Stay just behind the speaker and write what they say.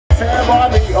stand by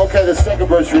me. Okay, the second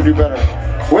verse should do better.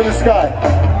 We're in the sky.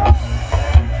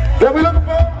 That we looking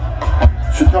for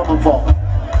should come and fall.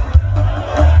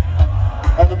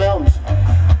 And the mountains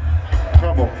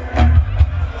crumble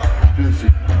to the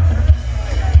sea.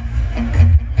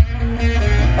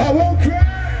 I won't cry.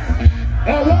 I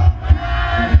won't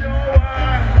cry. No, I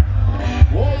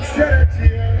won't shed a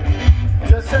tear.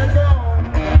 Just hang on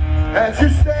as you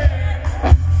stand.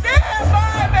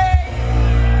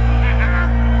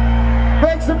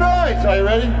 Make some noise! Are you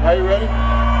ready? Are you ready?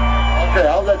 Okay,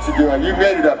 I'll let you do it. You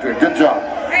made it up here. Good job.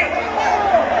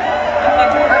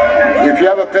 If you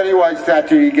have a Pennywise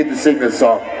tattoo, you get to sing this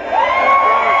song.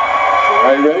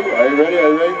 Are you ready? Are you ready? Are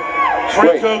you ready?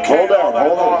 Wait, hold on,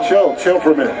 hold on. Chill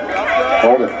for a minute.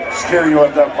 Hold it. Scare you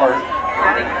at that part. I'm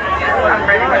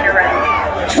ready when you're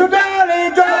ready. So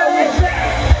darling, darling,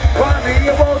 by me,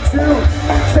 I want you.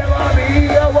 Stand by me,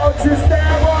 I want you.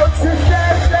 Stand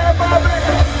by me.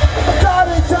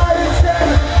 Darling, darling, stand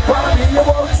by me, I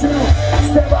want you.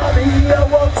 Stand by me, I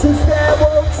want you. Stand by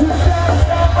me.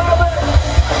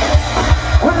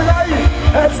 When the night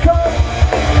has come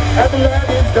and the land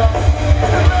is dark,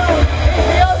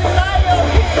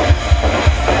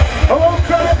 I won't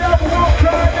cry now, I won't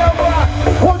cry now. I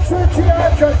want you to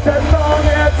just as long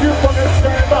as you wanna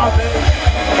stand by me.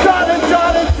 Darling,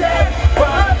 darling, stand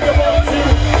by me, I want you.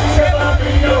 Stand by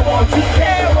me, I want you.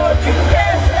 Stand by me.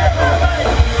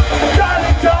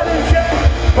 Darling, darling, stand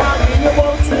by me, I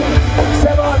want you.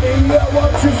 Stand by me, I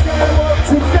want you. Stand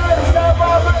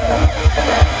by me.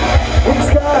 In the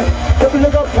sky, let me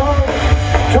look up home.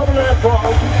 Tumbling and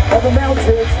falls of the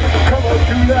mountains, come on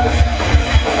through us.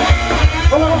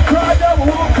 I won't cry now, I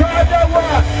won't cry now. I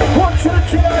want you to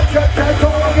chill, just as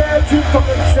long as you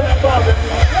fucking stand by me.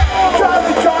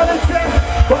 Darling, darling, stand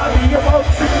by me, I want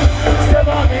you. Stand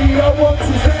by me, I want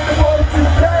you. Stand by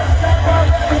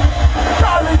me.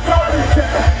 Darling, darling,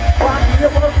 stand by me, I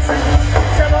want you.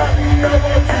 Stand by me, I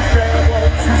want you.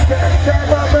 Stand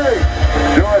by me.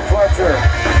 Do it, Fletcher.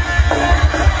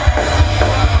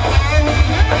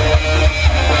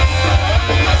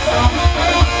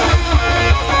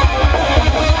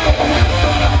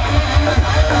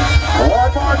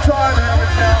 One more time,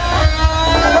 hammertown.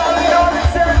 Bobby, darling,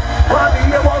 stand by me,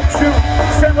 I want you.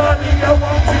 Stand by me, I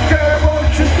want you.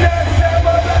 Stand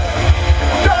by me.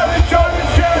 Darling, darling,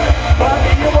 stand by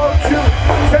me, I want you.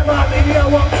 Stand by me, I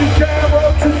want you.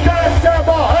 Stand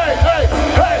by. Hey, hey,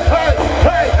 hey, hey,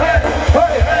 hey, hey,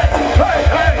 hey, hey,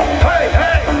 hey, hey,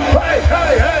 hey, hey,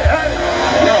 hey, hey, hey.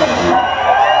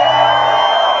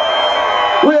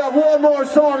 We have one more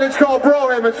song. It's called Bro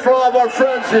Him. It's for all of our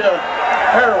friends here.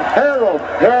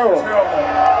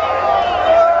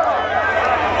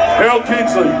 Harold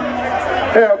Kingsley.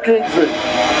 Harold Kingsley.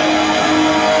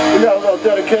 We got a little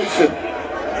dedication.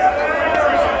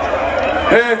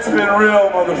 Hey, it's been real,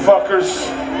 motherfuckers.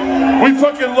 We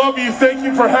fucking love you. Thank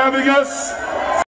you for having us.